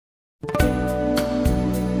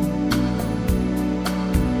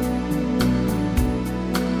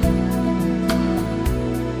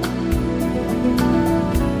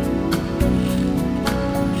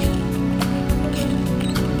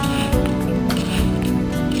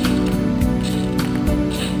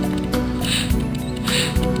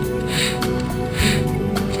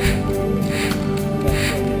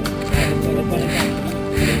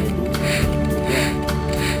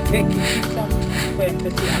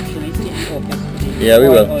Yeah, we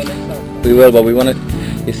will. We will, but we want to.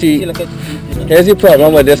 You see, here's the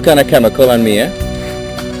problem with this kind of chemical on me, eh?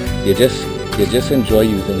 You just enjoy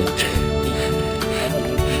using it.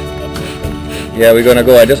 Yeah, we're gonna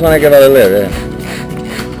go. I just want to give it a little, yeah.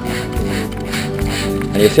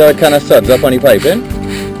 And you see how it kind of suds up on the piping?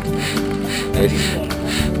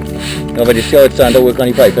 No, but you see how it's starting to work on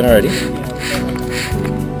the piping already?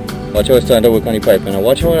 Watch how it's starting to work on the piping. And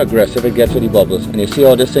watch how aggressive it gets with the bubbles. And you see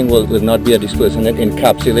how this thing will not be a dispersant. It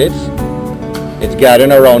encapsulates. It's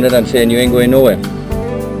gathering around it and saying you ain't going nowhere.